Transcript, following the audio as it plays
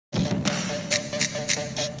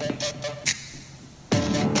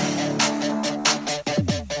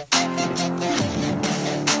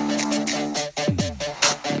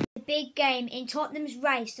game in Tottenham's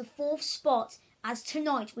race to 4th spot, as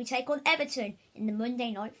tonight we take on Everton in the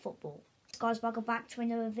Monday Night Football. Guys, welcome back to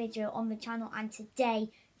another video on the channel, and today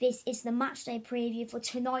this is the matchday preview for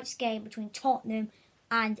tonight's game between Tottenham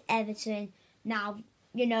and Everton. Now,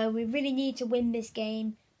 we really need to win this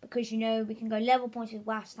game because, we can go level points with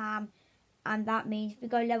West Ham, and that means if we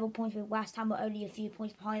go level points with West Ham, we're only a few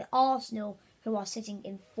points behind Arsenal, who are sitting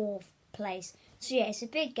in 4th place. So yeah, it's a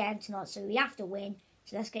big game tonight, so we have to win.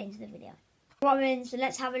 So let's get into the video. Right then, so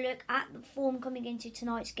let's have a look at the form coming into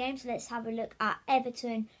tonight's game. So let's have a look at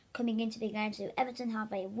Everton coming into the game. So Everton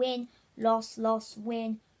have a win, loss, loss,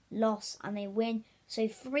 win, loss, and they win. So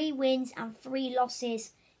 3 wins and 3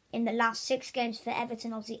 losses in the last 6 games for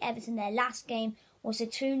Everton. Obviously, Everton, their last game was a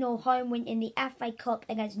 2-0 home win in the FA Cup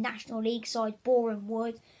against National League side Boreham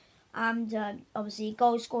Wood. And obviously,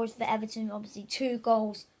 goal scorers for Everton, obviously 2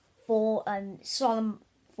 goals for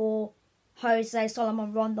Jose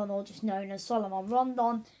Solomon Rondon, or just known as Solomon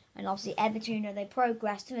Rondon. And obviously Everton, they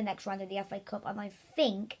progressed to the next round of the FA Cup, and I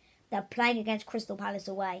think they're playing against Crystal Palace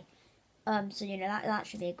away. So that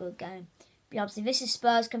should be a good game. But obviously this is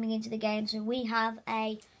Spurs coming into the game, so we have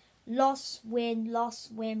a loss, win, loss,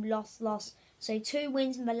 win, loss, loss. So 2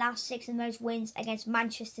 wins in the last 6, and those wins against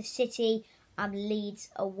Manchester City and Leeds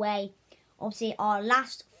away. Obviously our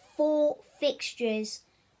last 4 fixtures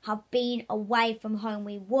have been away from home.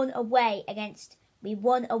 We won away against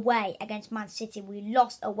Man City. We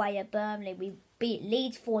lost away at Burnley. We beat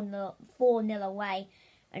Leeds 4-0 away.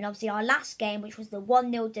 And obviously our last game, which was the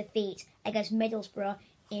 1-0 defeat against Middlesbrough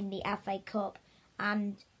in the FA Cup.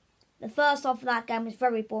 And the first half of that game was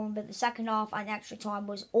very boring, but the second half and extra time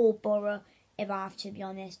was all Borough, if I have to be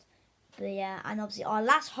honest. But yeah, and obviously our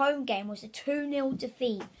last home game was a 2-0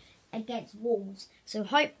 defeat against Wolves. So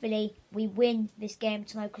hopefully we win this game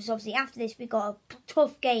tonight, because obviously after this we got a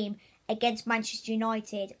tough game against Manchester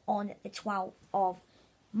United on the 12th of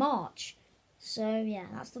March. So yeah,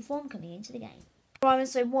 that's the form coming into the game. Right,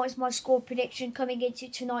 so what is my score prediction coming into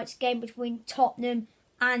tonight's game between Tottenham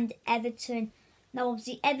and Everton? Now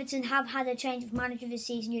obviously Everton have had a change of manager this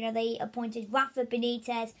season. They appointed Rafa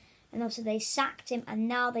Benitez, and also they sacked him, and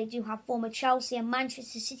now they do have former Chelsea and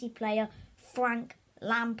Manchester City player Frank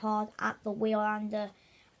Lampard at the wheel. And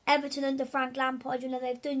Everton under Frank Lampard,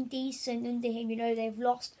 they've done decent under him. They've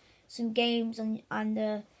lost some games and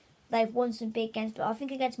they've won some big games. But I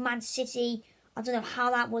think against Man City, I don't know how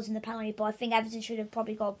that was in the penalty, but I think Everton should have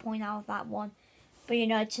probably got a point out of that one.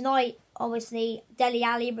 But tonight, obviously, Dele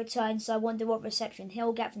Alli returns, so I wonder what reception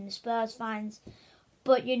he'll get from the Spurs fans.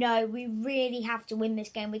 But we really have to win this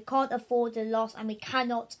game. We can't afford a loss, and we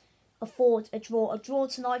cannot afford a draw. A draw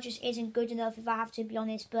tonight just isn't good enough, if I have to be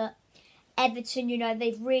honest. But Everton,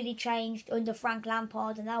 they've really changed under Frank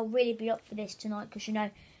Lampard, and they'll really be up for this tonight, because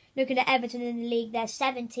looking at Everton in the league, they're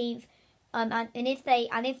 17th, and if they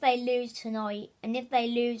lose tonight,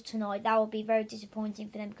 that will be very disappointing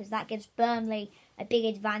for them, because that gives Burnley a big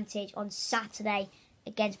advantage on Saturday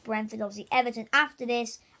against Brentford. Obviously Everton after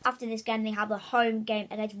this game, they have a home game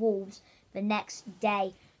against Wolves the next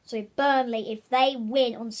day. So Burnley, if they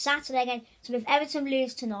win on Saturday again, so if Everton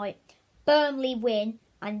lose tonight, Burnley win,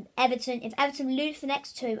 and if Everton lose the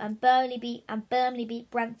next 2 and Burnley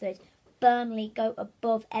beat Brentford, Burnley go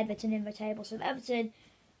above Everton in the table. So Everton,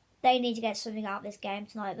 they need to get something out of this game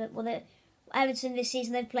tonight. But Everton this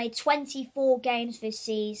season, they've played 24 games this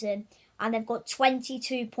season, and they've got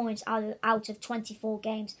 22 points out of 24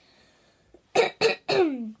 games.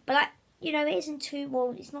 But it isn't too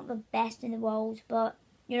well. It's not the best in the world, but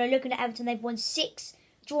looking at Everton, they've won 6,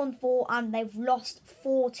 drawn 4, and they've lost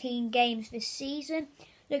 14 games this season.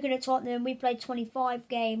 Looking at Tottenham, we played 25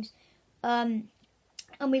 games, and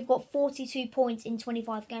we've got 42 points in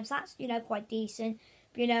 25 games. That's, quite decent.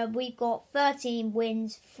 But, we've got 13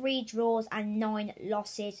 wins, 3 draws, and 9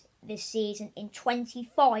 losses this season in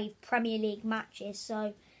 25 Premier League matches.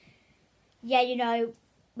 So, yeah,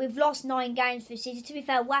 we've lost 9 games this season. To be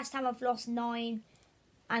fair, West Ham have lost 9.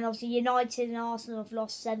 And obviously United and Arsenal have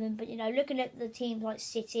lost 7. But, looking at the teams like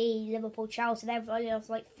City, Liverpool, Chelsea, they've only lost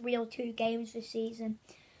like 3 or 2 games this season.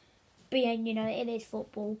 But, yeah, it is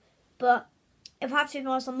football. But if I have to be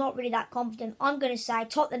honest, I'm not really that confident. I'm going to say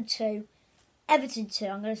Tottenham 2, Everton 2.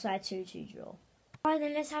 I'm going to say a 2-2 draw. Right,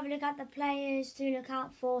 then let's have a look at the players to look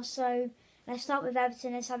out for. So let's start with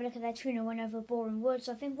Everton. Let's have a look at their 2-0 win over Boreham Wood.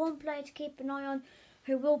 So I think one player to keep an eye on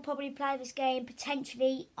who will probably play this game,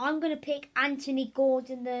 potentially, I'm going to pick Anthony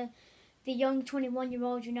Gordon, the young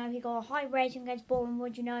 21-year-old. He got a high rating against Boreham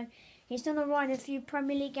Wood. He's done alright in a few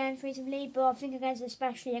Premier League games recently, but I think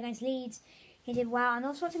especially against Leeds, he did well. And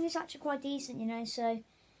also I think he's actually quite decent, so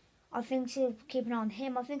I think to keep an eye on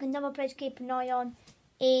him. I think another player to keep an eye on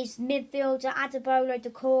is midfielder Adebolo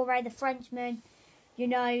Doucouré, the Frenchman. You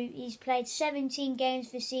know, he's played 17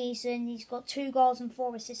 games this season. He's got 2 goals and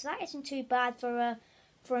 4 assists. So that isn't too bad for a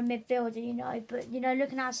midfielder, you know. But, you know,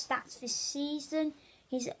 looking at his stats this season,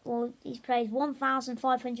 he's played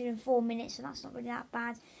 1,504 minutes, so that's not really that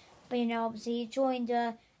bad. But, you know, obviously he joined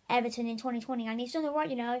Everton in 2020, and he's done all right,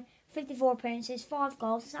 you know. 54 appearances, 5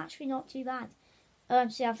 goals. It's actually not too bad.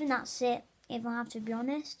 So yeah, I think that's it, if I have to be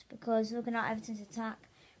honest, because looking at Everton's attack,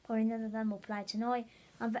 probably none of them will play tonight.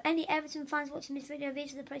 And for any Everton fans watching this video,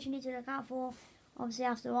 these are the players you need to look out for. Obviously,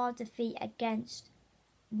 after our defeat against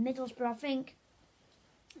Middlesbrough, I think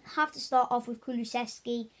have to start off with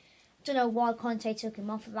Kulusevski. Don't know why Conte took him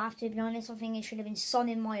off, if I have to be honest. I think it should have been Son,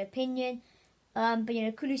 in my opinion. But, you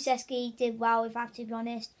know, Kulusevski did well, if I have to be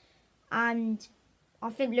honest. And I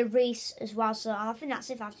think Lloris as well. So I think that's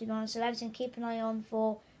it, if I have to be honest. So Everton, keep an eye on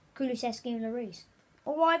for Kulusevski and Lloris.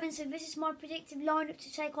 Alright then, so this is my predictive lineup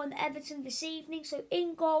to take on Everton this evening. So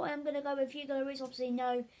in goal, I'm going to go with Hugo Lloris. Obviously,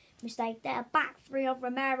 no mistake there. Back three of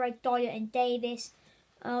Romero, Dyer and Davis.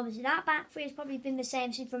 Obviously, that back three has probably been the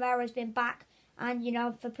same since Romero's been back. And, you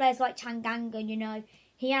know, for players like Tanganga, you know,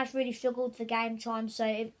 he has really struggled for game time. So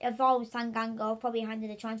if I was Tanganga, I'd probably handed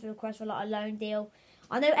the transfer request for like a loan deal.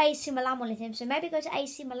 I know AC Milan wanted him, so maybe go to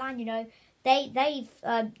AC Milan, you know. They've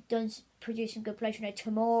produced some good players, you know,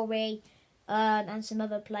 Tomori, and some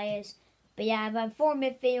other players. But yeah, then for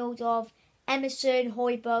midfield of Emerson,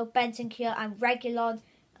 Højbjerg, Bentancur and Reguilon.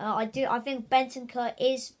 I think Bentancur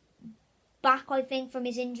is back, I think, from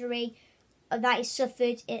his injury that he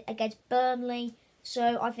suffered against Burnley.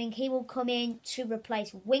 So I think he will come in to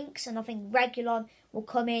replace Winks, and I think Reguilon will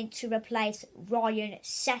come in to replace Ryan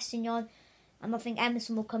Sessegnon. And I think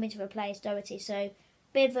Emerson will come in to replace Doherty. So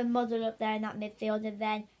bit of a muddle up there in that midfield. And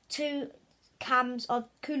then 2 cams of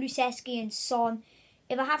Kulusevski and Son.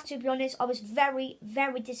 If I have to be honest, I was very,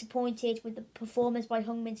 very disappointed with the performance by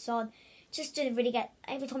Heung-min Son. Just didn't really get,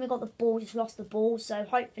 every time he got the ball, just lost the ball. So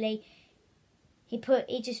hopefully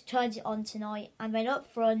he just turns it on tonight. And then up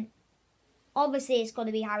front, obviously it's got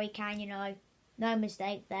to be Harry Kane, you know. No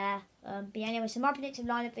mistake there. But anyway, so my predictive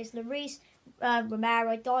lineup is Lloris,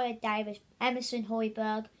 Romero, Dyer, Davis, Emerson,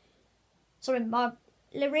 Højbjerg. Sorry,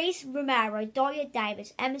 Lloris, Romero, Dyer,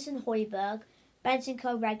 Davis, Emerson, Højbjerg,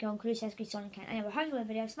 Bentancur, Reguilon, Kulusevski, Son and Kane. Anyway, hope you enjoyed the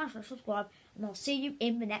video. Smash like, subscribe, and I'll see you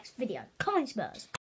in the next video. Come on, Spurs!